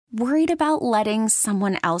Worried about letting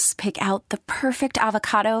someone else pick out the perfect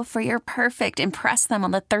avocado for your perfect impress them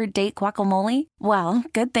on the third date guacamole? Well,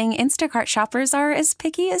 good thing Instacart shoppers are as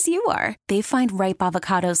picky as you are. They find ripe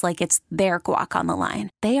avocados like it's their guac on the line.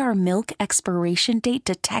 They are milk expiration date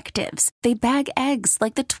detectives. They bag eggs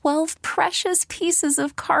like the 12 precious pieces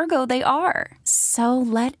of cargo they are. So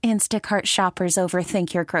let Instacart shoppers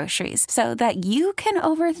overthink your groceries so that you can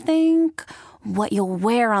overthink what you'll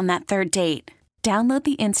wear on that third date. Download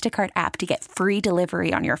the Instacart app to get free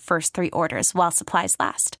delivery on your first 3 orders while supplies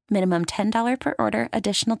last. Minimum $10 per order.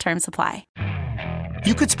 Additional terms apply.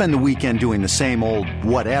 You could spend the weekend doing the same old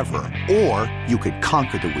whatever, or you could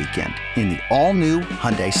conquer the weekend in the all-new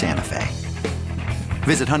Hyundai Santa Fe.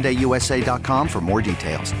 Visit HyundaiUSA.com for more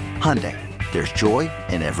details. Hyundai, there's joy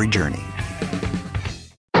in every journey.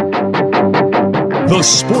 The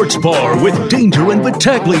Sports Bar with Danger and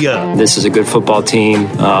Battaglia. This is a good football team,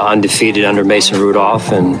 undefeated under Mason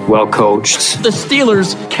Rudolph and well coached. The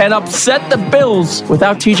Steelers can upset the Bills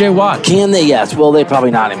without T.J. Watt. Can they? Yes. Well, they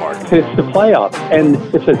probably not anymore. It's the playoffs, and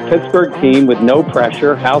it's a Pittsburgh team with no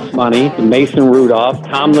pressure, house money. Mason Rudolph,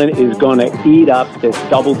 Tomlin is going to eat up this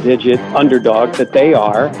double-digit underdog that they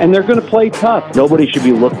are, and they're going to play tough. Nobody should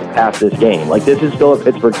be looked past this game. Like, this is still a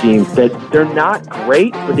Pittsburgh team that they're not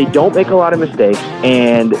great, but they don't make a lot of mistakes,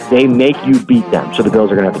 and they make you beat them. So the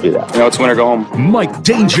Bills are going to have to do that. It's win or go home. Mike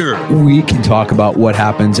Danger. We can talk about what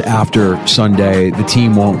happens after Sunday. The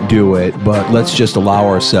team won't do it, but let's just allow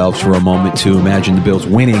ourselves for a moment to imagine the Bills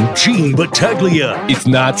winning. Gene Battaglia. It's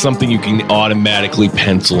not something you can automatically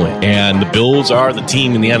pencil in. And the Bills are the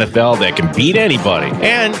team in the NFL that can beat anybody.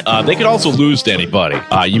 And they could also lose to anybody.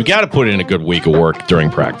 You got to put in a good week of work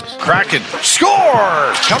during practice. Kraken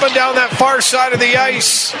score! Coming down that far side of the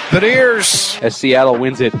ice. The Deers. As Seattle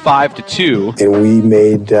wins it 5-2. And we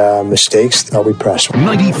made mistakes. We pressed.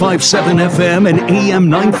 95.7 FM and AM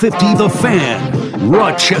 950 The Fan.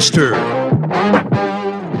 Rochester.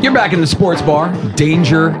 You're back in the Sports Bar.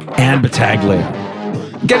 Danger and Battaglia.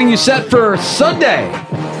 Getting you set for Sunday.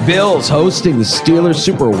 Bills hosting the Steelers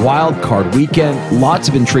Super Wild Card Weekend. Lots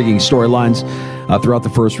of intriguing storylines throughout the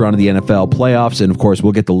first round of the NFL playoffs. And, of course,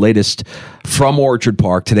 we'll get the latest from Orchard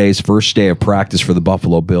Park. Today's first day of practice for the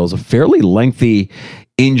Buffalo Bills. A fairly lengthy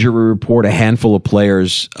injury report. A handful of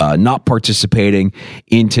players not participating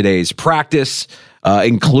in today's practice,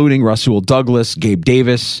 including Rasul Douglas, Gabe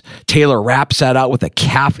Davis. Taylor Rapp sat out with a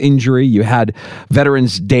calf injury. You had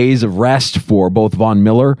veterans' days of rest for both Von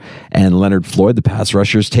Miller and Leonard Floyd, the pass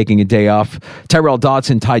rushers, taking a day off. Tyrell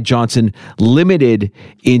Dodson, Ty Johnson limited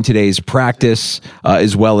in today's practice,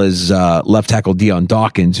 as well as left tackle Deion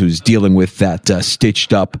Dawkins, who's dealing with that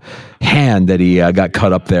stitched up hand that he got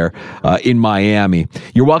cut up there in Miami.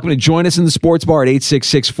 You're welcome to join us in the Sports Bar at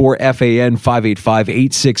 866-4FAN,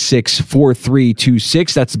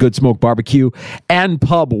 585-866-4326. That's the Good Smoke Barbecue and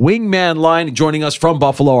Pub Wingman line. Joining us from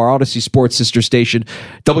Buffalo, our Odyssey Sports sister station,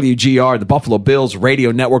 WGR, the Buffalo Bills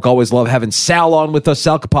Radio Network. Always love having Sal on with us,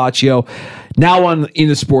 Sal Capaccio, now on in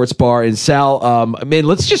the Sports Bar. And Sal, man,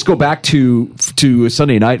 let's just go back to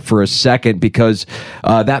Sunday night for a second, because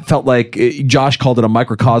that felt like Josh called it a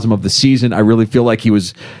microcosm of the season. I really feel like he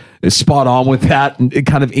was spot on with that, and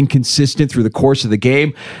kind of inconsistent through the course of the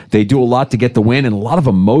game. They do a lot to get the win and a lot of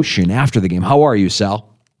emotion after the game. How are you, Sal?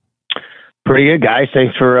 Pretty good, guys.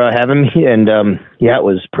 Thanks for having me. And yeah, it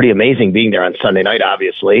was pretty amazing being there on Sunday night,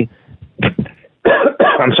 obviously.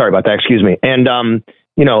 I'm sorry about that. Excuse me. And,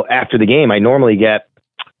 after the game, I normally get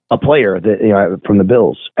a player that, from the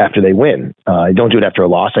Bills after they win. I don't do it after a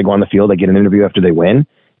loss. I go on the field. I get an interview after they win.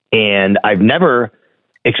 And I've never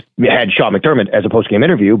had Sean McDermott as a post-game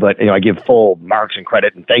interview, but I give full marks and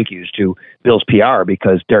credit and thank yous to Bill's PR,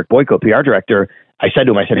 because Derek Boyko, PR director, I said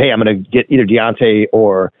to him, hey, I'm going to get either Deontay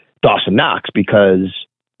or Dawson Knox, because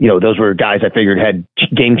those were guys I figured had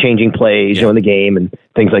game-changing plays in the game and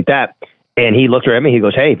things like that. And he looked at me, he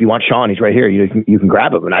goes, hey, if you want Sean, he's right here. You can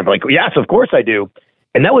grab him. And I'm like, yes, of course I do.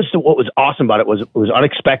 And that was what was awesome about it. It was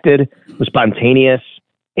unexpected, it was spontaneous.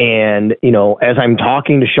 And as I'm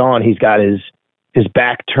talking to Sean, he's got his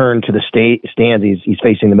back turned to the stands. He's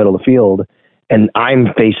facing the middle of the field, and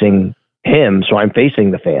I'm facing him, so I'm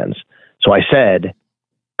facing the fans. So I said,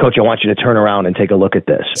 Coach, I want you to turn around and take a look at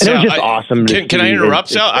this. And Sal, it was just awesome. Can I interrupt,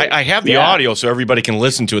 Sal? I have the audio so everybody can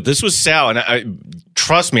listen to it. This was Sal, and I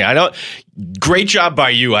trust me, great job by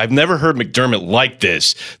you. I've never heard McDermott like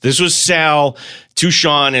this. This was Sal to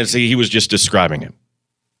Sean as he was just describing him,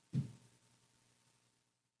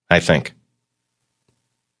 I think.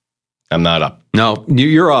 I'm not up. No,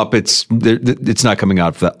 you're up. It's not coming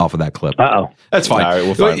out off of that clip. Uh-oh. That's fine. All right,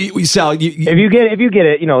 we'll find Sal, if you get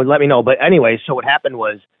it, let me know. But anyway, so what happened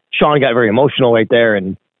was Sean got very emotional right there,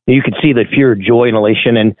 and You could see the pure joy and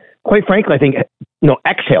elation, and quite frankly, I think,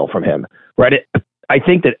 exhale from him, right? I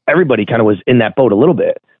think that everybody kind of was in that boat a little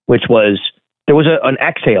bit, which was there was an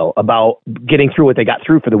exhale about getting through what they got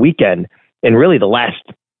through for the weekend, and really the last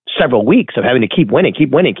several weeks of having to keep winning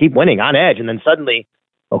on edge, and then suddenly,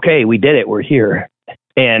 okay, we did it, we're here.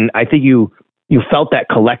 And I think you felt that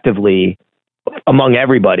collectively among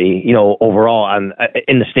everybody, overall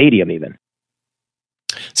in the stadium even.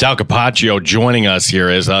 Sal Capaccio joining us here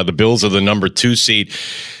as the Bills are the number 2 seed.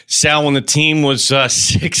 Sal, when the team was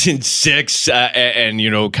 6-6,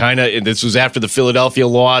 and kind of this was after the Philadelphia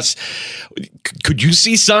loss, could you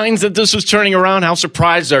see signs that this was turning around? How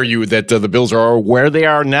surprised are you that the Bills are where they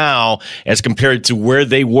are now as compared to where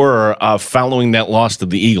they were following that loss to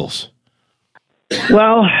the Eagles?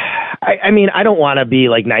 Well, I mean, I don't want to be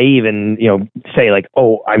like naive and, say like,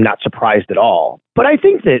 oh, I'm not surprised at all. But I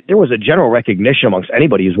think that there was a general recognition amongst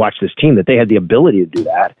anybody who's watched this team that they had the ability to do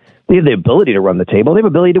that. They have the ability to run the table. They have the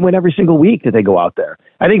ability to win every single week that they go out there.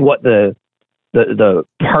 I think what the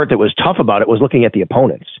part that was tough about it was looking at the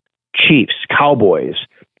opponents. Chiefs, Cowboys,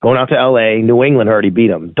 going out to LA, New England already beat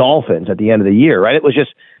them, Dolphins at the end of the year, right? It was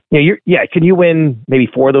just, can you win maybe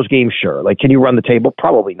 4 of those games? Sure. Like, can you run the table?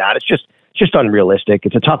 Probably not. It's just unrealistic.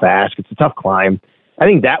 It's a tough ask. It's a tough climb. I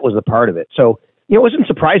think that was the part of it. So, it wasn't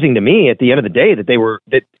surprising to me at the end of the day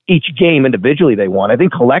that each game individually they won. I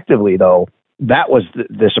think collectively, though, that was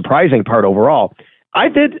the surprising part overall. I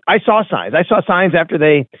saw signs. I saw signs after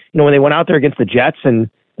they, when they went out there against the Jets and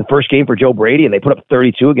the first game for Joe Brady and they put up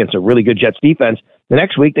 32 against a really good Jets defense. The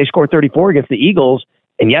next week they scored 34 against the Eagles.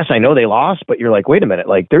 And yes, I know they lost, but you're like, wait a minute,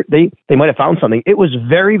 like they might have found something. It was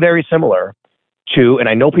very, very similar to, and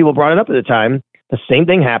I know people brought it up at the time, the same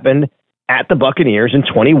thing happened at the Buccaneers in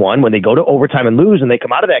 21 when they go to overtime and lose, and they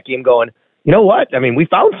come out of that game going, you know what? I mean, we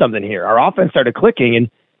found something here. Our offense started clicking, and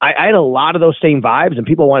I had a lot of those same vibes, and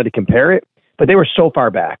people wanted to compare it, but they were so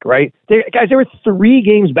far back, right? They were 3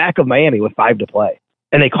 games back of Miami with 5 to play,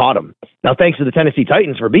 and they caught them. Now, thanks to the Tennessee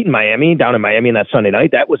Titans for beating Miami down in Miami on that Sunday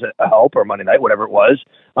night. That was a help, or Monday night, whatever it was.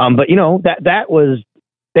 But, that was,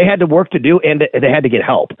 they had to work to do, and they had to get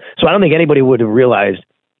help. So I don't think anybody would have realized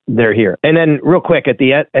they're here. And then real quick, at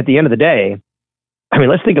the end of the day, I mean,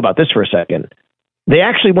 let's think about this for a second. They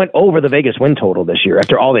actually went over the Vegas win total this year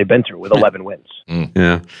after all they've been through with 11 wins.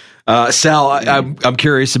 Yeah. Sal, I'm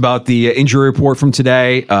curious about the injury report from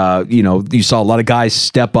today. You saw a lot of guys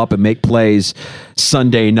step up and make plays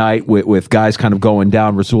Sunday night with guys kind of going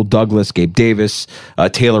down. Rasul Douglas, Gabe Davis,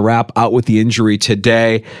 Taylor Rapp out with the injury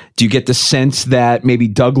today. Do you get the sense that maybe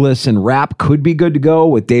Douglas and Rapp could be good to go,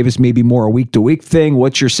 with Davis maybe more a week-to-week thing?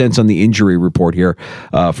 What's your sense on the injury report here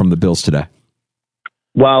from the Bills today?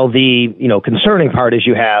 Well, the concerning part is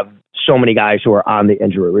you have so many guys who are on the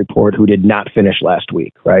injury report who did not finish last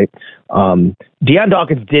week, right? Deion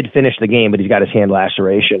Dawkins did finish the game, but he's got his hand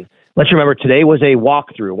laceration. Let's remember, today was a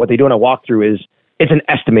walkthrough. What they do in a walkthrough is it's an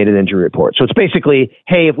estimated injury report. So it's basically,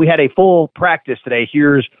 hey, if we had a full practice today,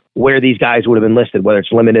 here's where these guys would have been listed, whether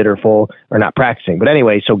it's limited or full or not practicing. But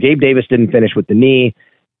anyway, so Gabe Davis didn't finish with the knee.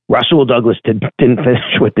 Rasul Douglas didn't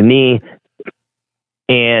finish with the knee.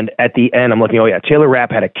 And at the end, I'm looking, Taylor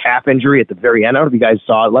Rapp had a calf injury at the very end. I don't know if you guys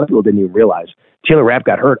saw it. A lot of people didn't even realize. Taylor Rapp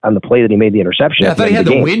got hurt on the play that he made the interception. Yeah, I thought he had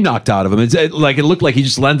the wind knocked out of him. It looked like he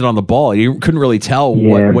just landed on the ball. You couldn't really tell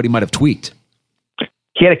what he might have tweaked.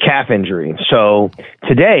 He had a calf injury. So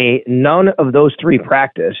today, none of those 3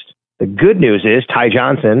 practiced. The good news is Ty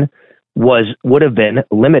Johnson would have been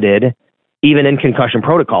limited even in concussion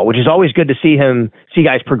protocol, which is always good to see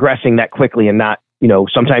guys progressing that quickly and not,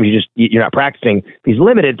 sometimes you're not practicing. If he's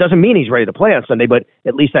limited, it doesn't mean he's ready to play on Sunday, but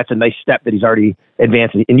at least that's a nice step that he's already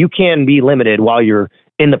advancing. And you can be limited while you're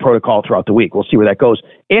in the protocol throughout the week. We'll see where that goes.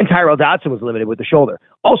 And Tyrell Dodson was limited with the shoulder.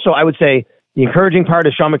 Also, I would say the encouraging part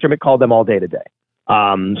is Sean McDermott called them all day today.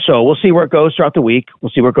 So we'll see where it goes throughout the week.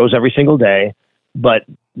 We'll see where it goes every single day. But,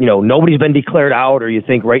 nobody's been declared out, or you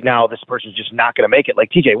think right now this person's just not going to make it.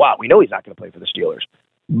 Like TJ Watt, we know he's not going to play for the Steelers.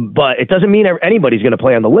 But it doesn't mean anybody's going to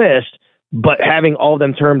play on the list. But having all of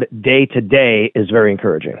them termed day to day is very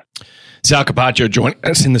encouraging. Sal Capaccio joining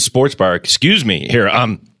us in the sports bar. Excuse me here.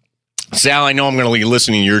 Sal, I know I'm going to be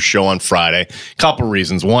listening to your show on Friday. Couple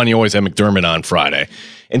reasons. One, you always have McDermott on Friday.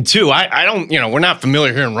 And 2, I don't, we're not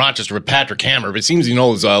familiar here in Rochester with Patrick Hammer, but it seems he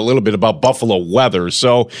knows a little bit about Buffalo weather.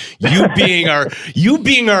 So you being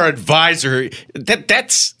our advisor,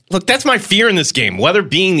 that's my fear in this game. Weather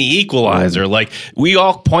being the equalizer. Like, we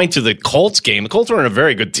all point to the Colts game. The Colts weren't a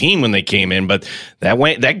very good team when they came in, but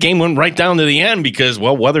that game went right down to the end because,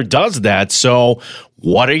 weather does that. So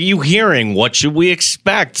what are you hearing? What should we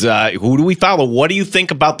expect? Who do we follow? What do you think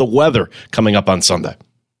about the weather coming up on Sunday?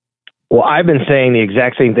 Well, I've been saying the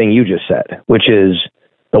exact same thing you just said, which is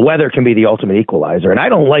the weather can be the ultimate equalizer. And I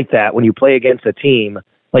don't like that when you play against a team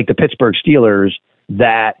like the Pittsburgh Steelers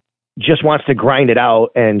that just wants to grind it out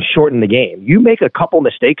and shorten the game. You make a couple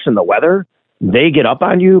mistakes in the weather, they get up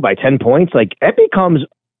on you by 10 points. Like, it becomes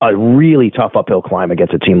a really tough uphill climb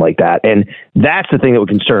against a team like that. And that's the thing that would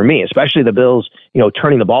concern me, especially the Bills,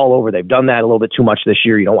 turning the ball over. They've done that a little bit too much this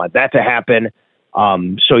year. You don't want that to happen.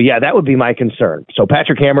 So yeah, that would be my concern. So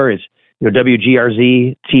Patrick Hammer is,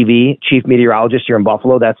 WGRZ TV chief meteorologist here in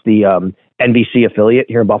Buffalo. That's the NBC affiliate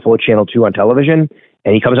here in Buffalo, Channel 2 on television.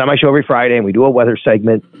 And he comes on my show every Friday and we do a weather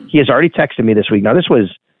segment. He has already texted me this week. Now, this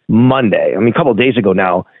was Monday. A couple of days ago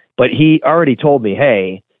now, but he already told me,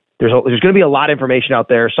 hey, there's going to be a lot of information out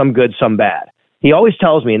there, some good, some bad. He always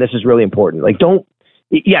tells me, and this is really important,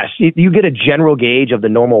 yes, you get a general gauge of the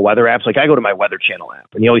normal weather apps. Like, I go to my Weather Channel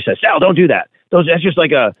app, and he always says, Sal, don't do that. Those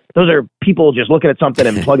are people just looking at something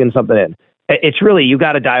and plugging something in. It's really, you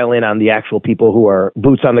got to dial in on the actual people who are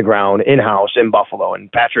boots on the ground, in-house, in Buffalo, and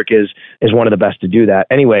Patrick is one of the best to do that.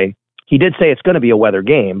 Anyway, he did say it's going to be a weather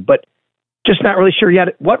game, but just not really sure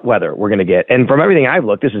yet what weather we're going to get. And from everything I've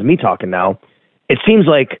looked, this is me talking now, it seems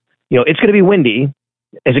like, it's going to be windy.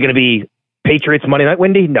 Is it going to be Patriots Monday night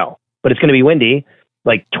windy? No, but it's going to be windy,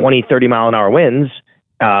 like 20, 30 mile an hour winds.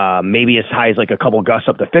 Maybe as high as like a couple gusts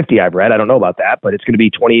up to 50, I've read. I don't know about that, but it's going to be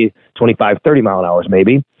 20, 25, 30 mile an hours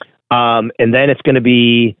maybe. And then it's going to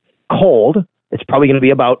be cold. It's probably going to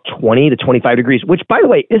be about 20 to 25 degrees, which, by the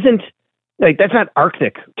way, isn't like, that's not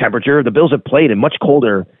Arctic temperature. The Bills have played in much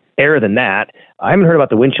colder air than that. I haven't heard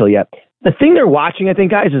about the wind chill yet. The thing they're watching, I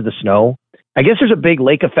think, guys, is the snow. I guess there's a big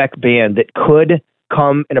lake effect band that could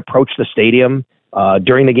come and approach the stadium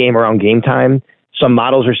during the game, around game time. Some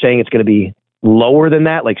models are saying it's going to be lower than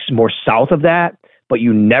that, like more south of that, but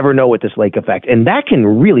you never know with this lake effect. And that can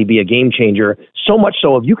really be a game changer. So much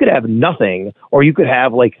so, if you could have nothing, or you could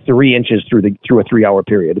have like 3 inches through a 3 hour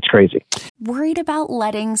period. It's crazy. Worried about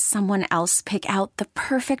letting someone else pick out the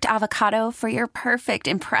perfect avocado for your perfect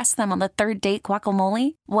impress them on the third date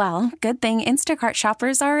guacamole? Well, good thing Instacart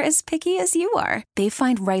shoppers are as picky as you are. They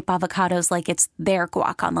find ripe avocados like it's their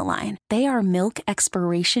guac on the line. They are milk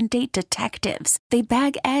expiration date detectives. They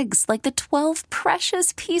bag eggs like the 12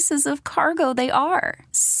 precious pieces of cargo they are.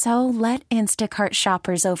 So let Instacart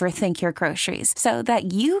shoppers overthink your groceries so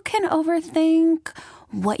that you can overthink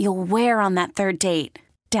what you'll wear on that third date.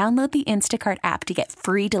 Download the Instacart app to get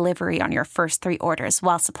free delivery on your first 3 orders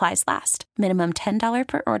while supplies last. Minimum $10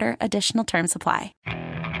 per order. Additional terms apply.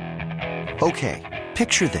 Okay,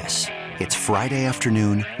 picture this. It's Friday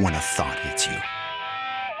afternoon when a thought hits you.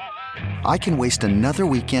 I can waste another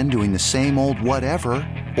weekend doing the same old whatever,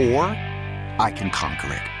 or I can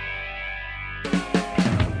conquer it.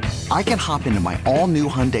 I can hop into my all-new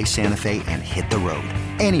Hyundai Santa Fe and hit the road.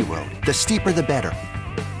 Any road. The steeper, the better.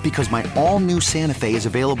 Because my all-new Santa Fe is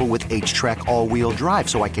available with H-Track all-wheel drive,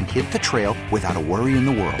 so I can hit the trail without a worry in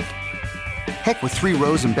the world. Heck, with 3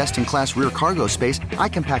 rows and best-in-class rear cargo space, I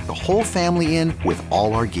can pack the whole family in with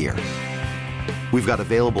all our gear. We've got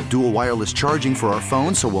available dual wireless charging for our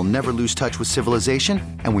phones, so we'll never lose touch with civilization,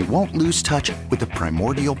 and we won't lose touch with the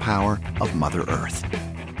primordial power of Mother Earth.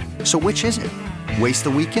 So which is it? Waste the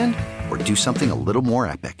weekend or do something a little more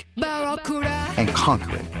epic and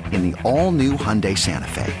conquer it in the all-new Hyundai Santa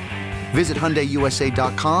Fe. Visit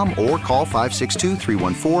HyundaiUSA.com or call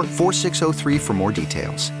 562-314-4603 for more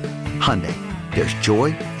details. Hyundai, there's joy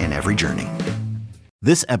in every journey.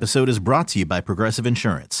 This episode is brought to you by Progressive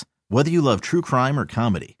Insurance. Whether you love true crime or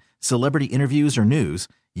comedy, celebrity interviews or news,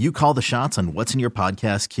 you call the shots on what's in your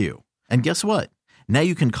podcast queue. And guess what? Now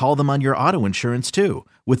you can call them on your auto insurance too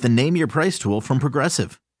with the Name Your Price tool from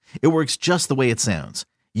Progressive. It works just the way it sounds.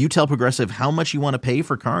 You tell Progressive how much you want to pay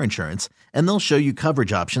for car insurance, and they'll show you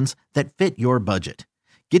coverage options that fit your budget.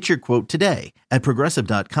 Get your quote today at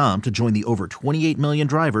Progressive.com to join the over 28 million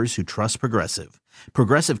drivers who trust Progressive.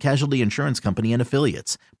 Progressive Casualty Insurance Company and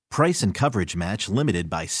Affiliates. Price and coverage match limited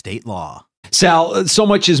by state law. Sal, so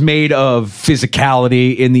much is made of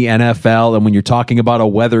physicality in the NFL, and when you're talking about a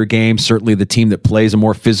weather game, certainly the team that plays a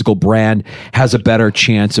more physical brand has a better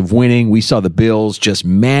chance of winning. We saw the Bills just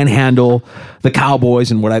manhandle the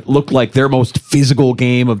Cowboys in what looked like their most physical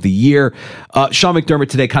game of the year. Sean McDermott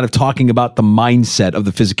today kind of talking about the mindset of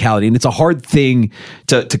the physicality, and it's a hard thing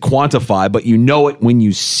to quantify, but you know it when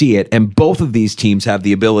you see it, and both of these teams have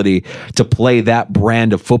the ability to play that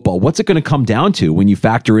brand of football. What's it going to come down to when you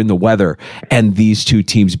factor in the weather and these two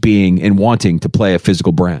teams being and wanting to play a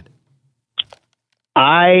physical brand?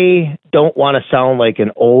 I don't want to sound like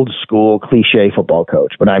an old school cliche football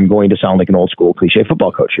coach, but I'm going to sound like an old school cliche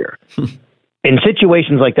football coach here. In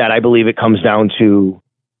situations like that, I believe it comes down to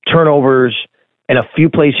turnovers, and a few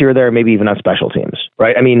plays here or there, maybe even on special teams,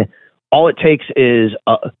 right? I mean, all it takes is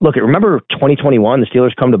look. Remember 2021, the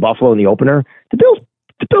Steelers come to Buffalo in the opener. The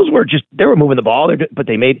Bills were they were moving the ball, but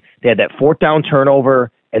they had that fourth down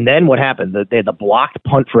turnover, and then what happened? They had the blocked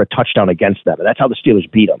punt for a touchdown against them, and that's how the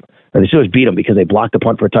Steelers beat them. Or the Steelers beat them because they blocked the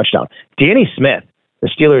punt for a touchdown. Danny Smith, the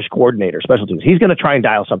Steelers coordinator, special teams, he's going to try and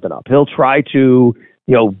dial something up. He'll try to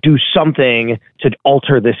do something to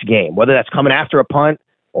alter this game, whether that's coming after a punt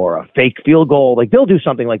or a fake field goal. Like, they'll do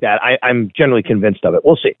something like that. I'm generally convinced of it.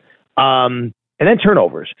 We'll see. And then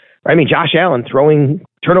turnovers. I mean, Josh Allen throwing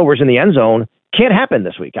turnovers in the end zone can't happen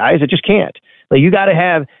this week, guys. It just can't. Like, you got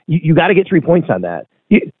to get 3 points on that.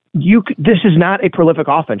 This is not a prolific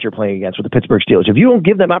offense you're playing against with the Pittsburgh Steelers. If you don't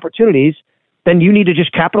give them opportunities, then you need to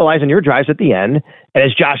just capitalize on your drives at the end. And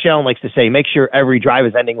as Josh Allen likes to say, make sure every drive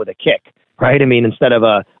is ending with a kick, right? I mean, instead of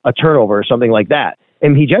a turnover or something like that.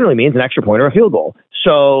 And he generally means an extra point or a field goal.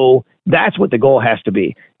 So that's what the goal has to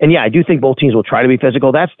be. And yeah, I do think both teams will try to be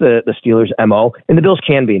physical. That's the Steelers' MO. And the Bills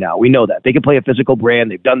can be now. We know that. They can play a physical brand.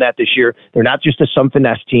 They've done that this year. They're not just a some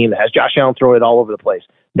finesse team that has Josh Allen throw it all over the place.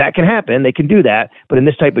 That can happen. They can do that. But in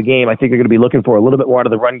this type of game, I think they're going to be looking for a little bit more out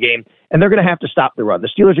of the run game. And they're going to have to stop the run. The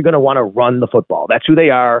Steelers are going to want to run the football. That's who they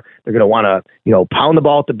are. They're going to want to, pound the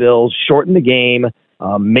ball at the Bills, shorten the game,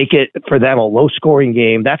 make it for them a low-scoring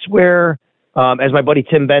game. That's where, as my buddy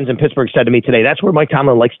Tim Benz in Pittsburgh said to me today, that's where Mike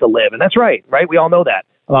Tomlin likes to live. And that's right? We all know that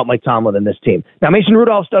about Mike Tomlin and this team. Now, Mason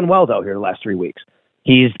Rudolph's done well, though, here the last 3 weeks.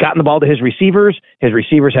 He's gotten the ball to his receivers. His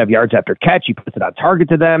receivers have yards after catch. He puts it on target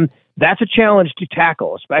to them. That's a challenge to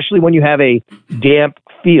tackle, especially when you have a damp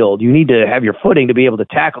field. You need to have your footing to be able to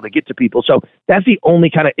tackle, to get to people. So that's the only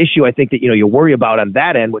kind of issue I think that, you worry about on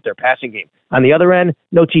that end with their passing game. On the other end,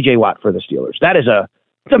 no TJ Watt for the Steelers. That is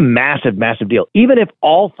it's a massive, massive deal. Even if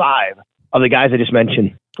all 5 of the guys I just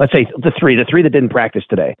mentioned, let's say the three that didn't practice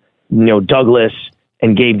today, Douglas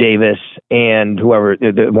and Gabe Davis and whoever,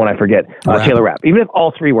 the one I forget, Taylor Rapp. Even if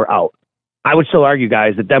all 3 were out, I would still argue,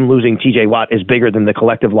 guys, that them losing TJ Watt is bigger than the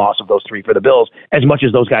collective loss of those 3 for the Bills, as much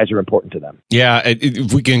as those guys are important to them. Yeah,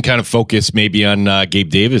 if we can kind of focus maybe on Gabe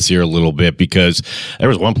Davis here a little bit, because there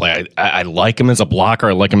was one play I like him as a blocker.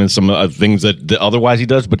 I like him in some things that otherwise he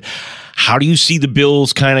does, but how do you see the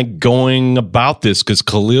Bills kind of going about this? Because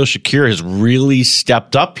Khalil Shakir has really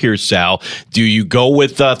stepped up here, Sal. Do you go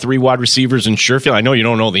with 3 wide receivers and Sherfield? I know you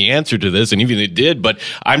don't know the answer to this, and even if you did, but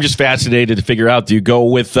I'm just fascinated to figure out, do you go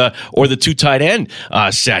with or the 2 tight end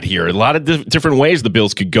set here? A lot of different ways the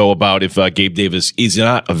Bills could go about if Gabe Davis is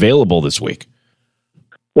not available this week.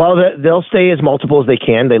 Well, they'll stay as multiple as they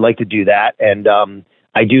can. They like to do that. And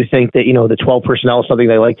I do think that, the 12 personnel is something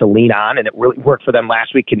they like to lean on, and it really worked for them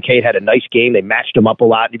last week. Kincaid had a nice game. They matched him up a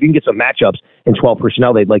lot. If you can get some matchups in 12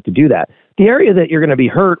 personnel, they'd like to do that. The area that you're going to be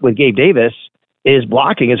hurt with Gabe Davis is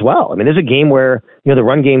blocking as well. I mean, there's a game where, the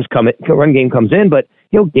run game comes in, but,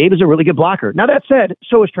 Gabe is a really good blocker. Now, that said,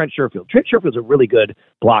 so is Trent Sherfield. Trent Sherfield's a really good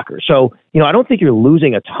blocker. So, I don't think you're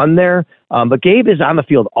losing a ton there, but Gabe is on the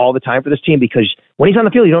field all the time for this team, because when he's on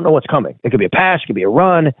the field, you don't know what's coming. It could be a pass, it could be a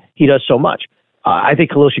run. He does so much. I think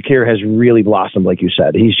Khalil Shakir has really blossomed, like you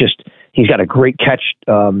said. He's got a great catch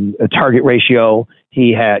target ratio.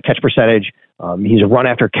 He had catch percentage. He's a run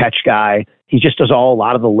after catch guy. He just does a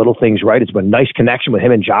lot of the little things right. It's been a nice connection with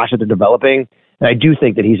him and Josh that they're developing. And I do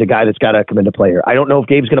think that he's a guy that's got to come into play here. I don't know if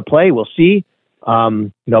Gabe's going to play. We'll see.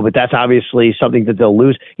 But that's obviously something that they'll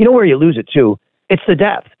lose. You know where you lose it too? It's the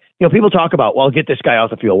depth. People talk about, well, get this guy off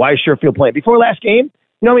the field. Why is Sherfield playing? Before last game,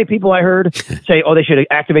 you know how many people I heard say, they should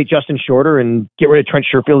activate Justin Shorter and get rid of Trent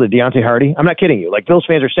Sherfield and Deontay Hardy? I'm not kidding you. Like, Bills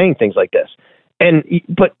fans are saying things like this.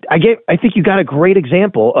 But I think you got a great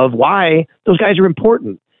example of why those guys are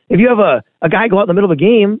important. If you have a guy go out in the middle of a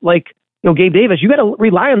game, like, Gabe Davis, you got to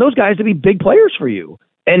rely on those guys to be big players for you.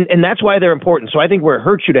 And that's why they're important. So I think where it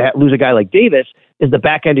hurts you to lose a guy like Davis is the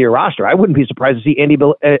back end of your roster. I wouldn't be surprised to see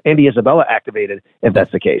Andy Isabella activated if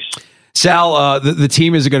that's the case. Sal, the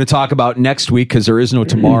team is going to talk about next week because there is no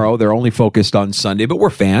tomorrow. They're only focused on Sunday, but we're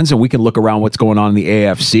fans and we can look around what's going on in the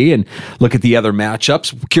AFC and look at the other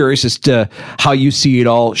matchups. Curious as to how you see it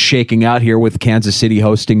all shaking out here with Kansas City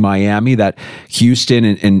hosting Miami. That Houston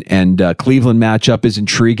and Cleveland matchup is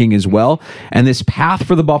intriguing as well. And this path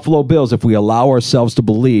for the Buffalo Bills, if we allow ourselves to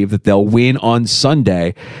believe that they'll win on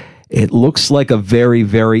Sunday, it looks like a very,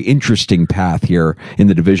 very interesting path here in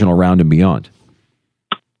the divisional round and beyond.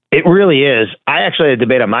 It really is. I actually had a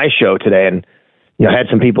debate on my show today and, had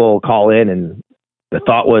some people call in, and the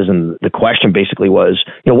thought was, and the question basically was,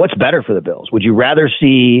 what's better for the Bills? Would you rather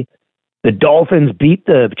see the Dolphins beat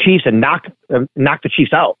the Chiefs and knock the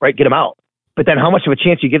Chiefs out, right? Get them out. But then how much of a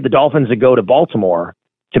chance you give the Dolphins to go to Baltimore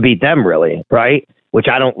to beat them, really, right? which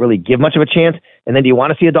I don't really give much of a chance. And then do you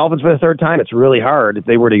want to see the Dolphins for the third time? It's really hard if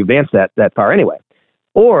they were to advance that far anyway.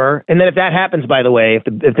 And then if that happens, by the way,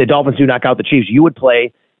 if the Dolphins do knock out the Chiefs, you would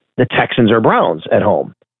play the Texans or Browns at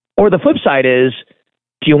home. Or the flip side is,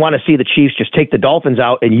 do you want to see the Chiefs just take the Dolphins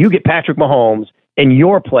out and you get Patrick Mahomes in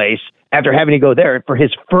your place after having to go there for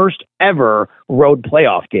his first ever road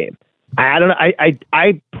playoff game? I don't know.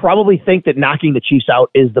 I probably think that knocking the Chiefs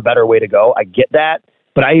out is the better way to go. I get that,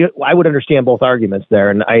 but I would understand both arguments there.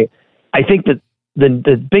 And I think that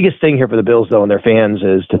the biggest thing here for the Bills, though, and their fans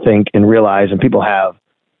is to think and realize, and people have,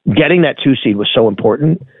 getting that 2 seed was so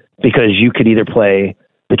important because you could either play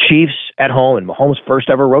the Chiefs at home in Mahomes' first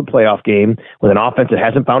ever road playoff game with an offense that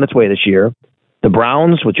hasn't found its way this year, the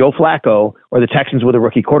Browns with Joe Flacco, or the Texans with a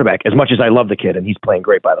rookie quarterback, as much as I love the kid, and he's playing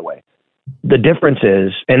great, by the way. The difference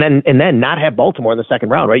is, and then not have Baltimore in the second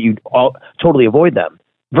round, right? You'd totally avoid them.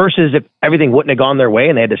 Versus if everything wouldn't have gone their way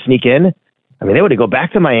and they had to sneak in, I mean, they would have go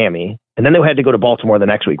back to Miami, and then they had to go to Baltimore the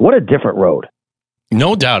next week. What a different road.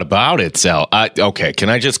 No doubt about it, Sal. Okay, can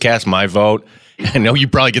I just cast my vote? I know you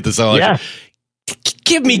probably get this on. Yeah.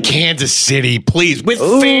 Give me Kansas City, please, with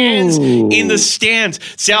fans in the stands.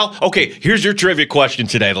 Sal, okay, here's your trivia question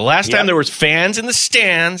today. The last time there was fans in the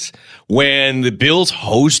stands when the Bills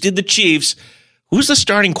hosted the Chiefs, who's the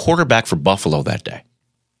starting quarterback for Buffalo that day?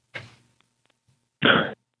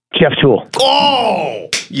 Jeff Toole. Oh!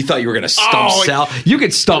 You thought you were going to stump Sal? You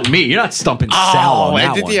could stump me. You're not stumping Sal on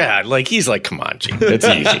that one. Yeah, like he's like, come on, G. That's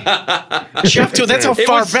easy. Jeff Toole, that's how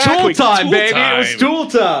far back. It was Tool time, baby. It was Tool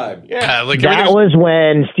time. Yeah, like that was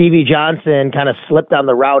when Stevie Johnson kind of slipped on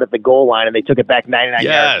the route at the goal line and they took it back 99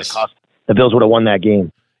 yards. And the Bills would have won that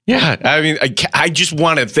game. Yeah, I mean, I just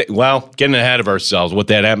want to getting ahead of ourselves, what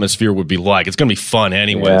that atmosphere would be like. It's going to be fun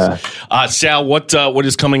anyways. Yeah. Sal, what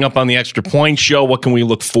is coming up on the Extra Point Show? What can we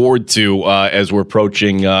look forward to as we're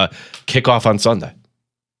approaching kickoff on Sunday?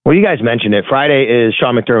 Well, you guys mentioned it. Friday is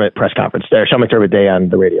Sean McDermott press conference there. Sean McDermott Day on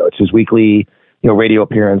the radio. It's his weekly, radio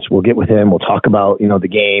appearance. We'll get with him. We'll talk about, the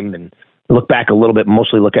game and look back a little bit,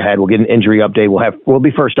 mostly look ahead. We'll get an injury update. We'll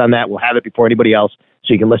be first on that. We'll have it before anybody else,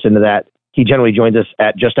 so you can listen to that. He generally joins us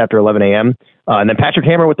at just after 11 a.m. And then Patrick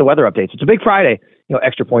Hammer with the weather updates. It's a big Friday,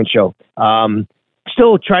 Extra Point Show.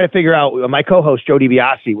 Still trying to figure out, my co-host, Joe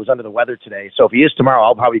DiBiase, was under the weather today. So if he is tomorrow,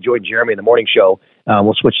 I'll probably join Jeremy in the morning show.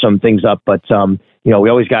 We'll switch some things up. But, we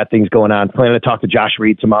always got things going on. Planning to talk to Josh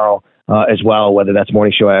Reed tomorrow as well, whether that's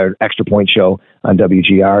morning show or Extra Point Show on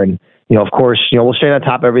WGR. And, of course, we'll stay on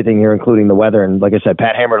top of everything here, including the weather. And like I said,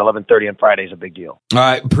 Pat Hammer at 11:30 on Friday is a big deal. All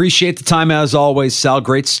right. Appreciate the time as always, Sal.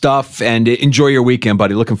 Great stuff. And enjoy your weekend,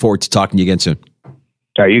 buddy. Looking forward to talking to you again soon. All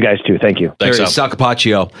right. You guys too. Thank you. Thanks, Sal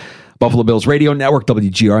Capaccio, Buffalo Bills Radio Network,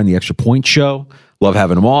 WGR, and the Extra Point Show. Love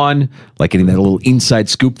having him on. Like getting that little inside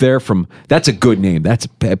scoop there from, that's a good name. That's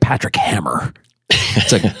Patrick Hammer.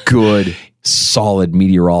 That's a good, solid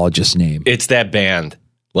meteorologist name. It's that band.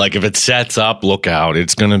 Like, if it sets up, look out.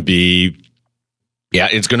 It's going to be,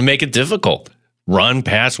 it's going to make it difficult. Run,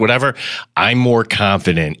 pass, whatever. I'm more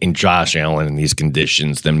confident in Josh Allen in these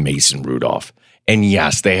conditions than Mason Rudolph. And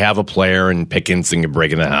yes, they have a player in Pickens and can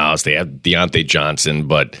break in the house. They have Deontay Johnson,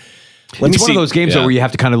 but it's one of those games where you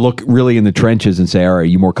have to kind of look really in the trenches and say, all right, are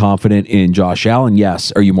you more confident in Josh Allen?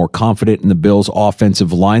 Yes. Are you more confident in the Bills'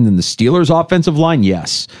 offensive line than the Steelers' offensive line?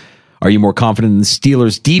 Yes. Are you more confident in the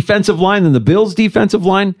Steelers' defensive line than the Bills' defensive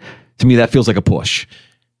line? To me, that feels like a push.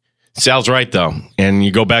 Sal's right, though. And you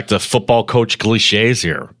go back to football coach cliches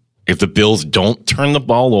here. If the Bills don't turn the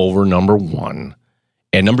ball over, number one,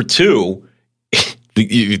 and number two,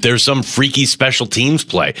 there's some freaky special teams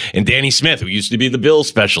play. And Danny Smith, who used to be the Bills'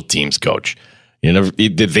 special teams coach,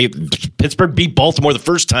 Pittsburgh beat Baltimore the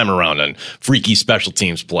first time around on freaky special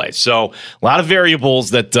teams play. So a lot of variables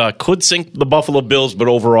that could sink the Buffalo Bills, but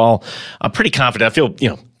overall, I'm pretty confident. I feel,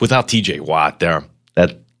 without TJ Watt there,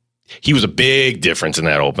 that he was a big difference in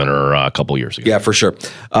that opener a couple years ago. Yeah, for sure.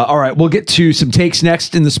 All right, we'll get to some takes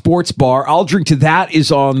next in the sports bar. I'll drink to that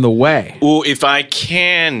is on the way. Ooh, if I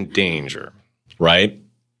can, Danger, right?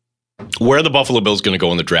 Where are the Buffalo Bills going to go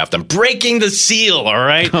in the draft? I'm breaking the seal, all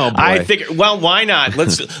right? Oh, boy. I think, why not?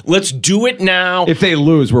 Let's do it now. If they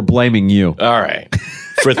lose, we're blaming you. All right,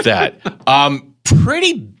 for that.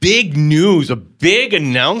 Pretty big news, a big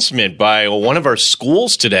announcement by one of our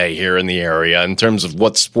schools today here in the area in terms of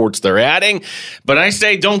what sports they're adding. But I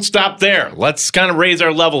say don't stop there. Let's kind of raise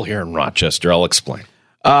our level here in Rochester. I'll explain.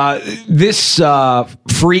 This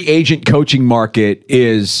free agent coaching market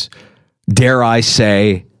is, dare I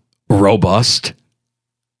say, robust.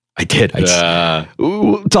 I did.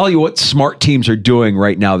 I'll tell you what smart teams are doing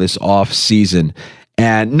right now this off season.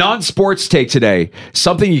 And non-sports take today,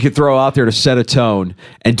 something you can throw out there to set a tone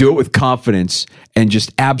and do it with confidence and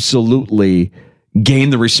just absolutely gain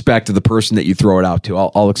the respect of the person that you throw it out to.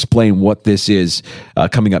 I'll explain what this is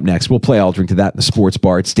coming up next. We'll play I'll Drink to That in the Sports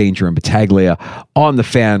Bar. It's Danger and Battaglia on the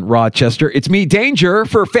Fan Rochester. It's me, Danger,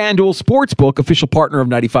 for FanDuel Sportsbook, official partner of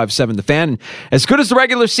 95.7 The Fan. As good as the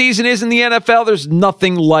regular season is in the NFL, there's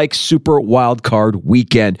nothing like Super Wild Card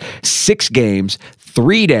Weekend. 6 games,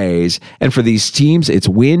 3 days, and for these teams, it's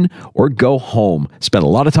win or go home. Spent a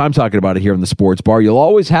lot of time talking about it here in the Sports Bar. You'll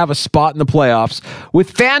always have a spot in the playoffs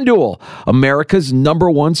with FanDuel, America's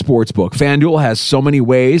 #1 sportsbook. FanDuel has so many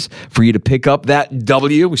ways for you to pick up that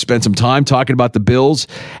W. We spent some time talking about the Bills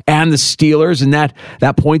and the Steelers and that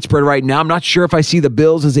point spread right now. I'm not sure if I see the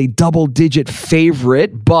Bills as a double-digit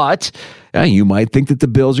favorite, but you might think that the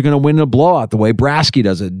Bills are going to win in a blowout the way Brasky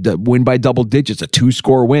does it, win by double digits, a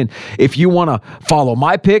 2-score win. If you want to follow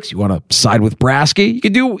my picks, you want to side with Brasky, you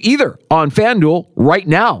can do either on FanDuel right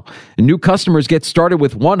now. And new customers get started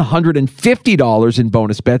with $150 in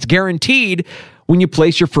bonus bets guaranteed when you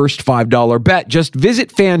place your first $5 bet. Just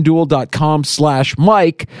visit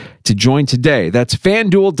FanDuel.com/Mike to join today. That's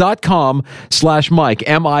FanDuel.com/Mike,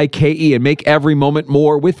 M-I-K-E, and make every moment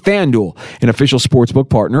more with FanDuel, an official sportsbook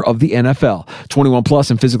partner of the NFL. 21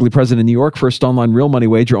 plus and physically present in New York. First online real money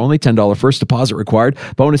wager, only $10 first deposit required.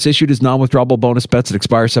 Bonus issued as non-withdrawable bonus bets that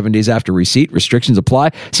expire 7 days after receipt. Restrictions apply.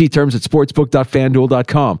 See terms at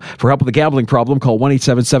sportsbook.fanduel.com. For help with a gambling problem, call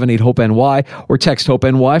 1-877-8-HOPE-NY or text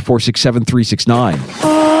HOPE-NY 467-369.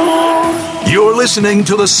 You're listening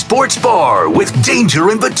to the Sports Bar with Danger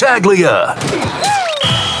and Battaglia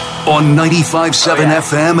on 95.7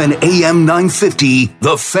 FM and AM 950,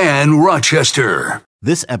 The Fan Rochester.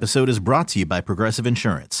 This episode is brought to you by Progressive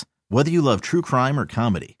Insurance. Whether you love true crime or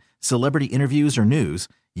comedy, celebrity interviews or news,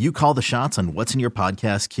 you call the shots on what's in your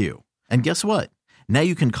podcast queue. And guess what? Now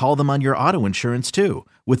you can call them on your auto insurance too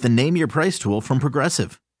with the Name Your Price tool from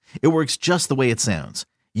Progressive. It works just the way it sounds.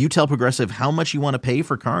 You tell Progressive how much you want to pay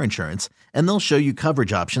for car insurance, and they'll show you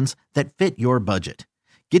coverage options that fit your budget.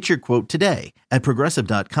 Get your quote today at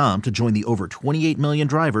Progressive.com to join the over 28 million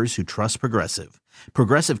drivers who trust Progressive.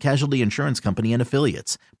 Progressive Casualty Insurance Company and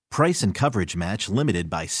Affiliates. Price and coverage match limited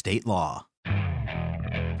by state law.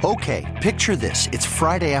 Okay, picture this. It's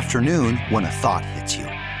Friday afternoon when a thought hits you.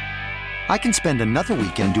 I can spend another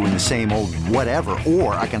weekend doing the same old whatever,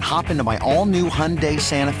 or I can hop into my all-new Hyundai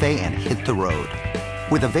Santa Fe and hit the road.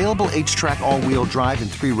 With available H-Track all-wheel drive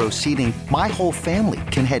and 3-row seating, my whole family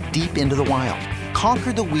can head deep into the wild.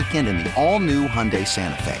 Conquer the weekend in the all-new Hyundai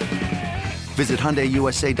Santa Fe. Visit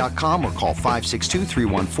HyundaiUSA.com or call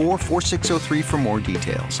 562-314-4603 for more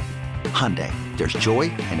details. Hyundai, there's joy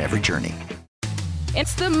in every journey.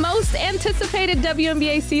 It's the most anticipated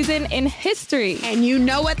WNBA season in history. And you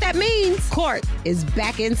know what that means. Court is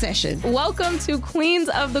back in session. Welcome to Queens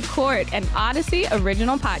of the Court, an Odyssey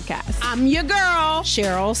original podcast. I'm your girl,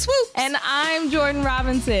 Cheryl Swoops. And I'm Jordan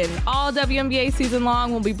Robinson. All WNBA season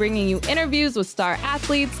long, we'll be bringing you interviews with star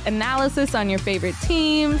athletes, analysis on your favorite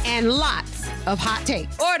teams, and lots of hot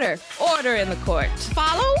takes. Order in the court.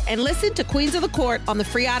 Follow and listen to Queens of the Court on the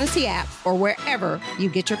free Odyssey app or wherever you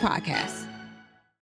get your podcasts.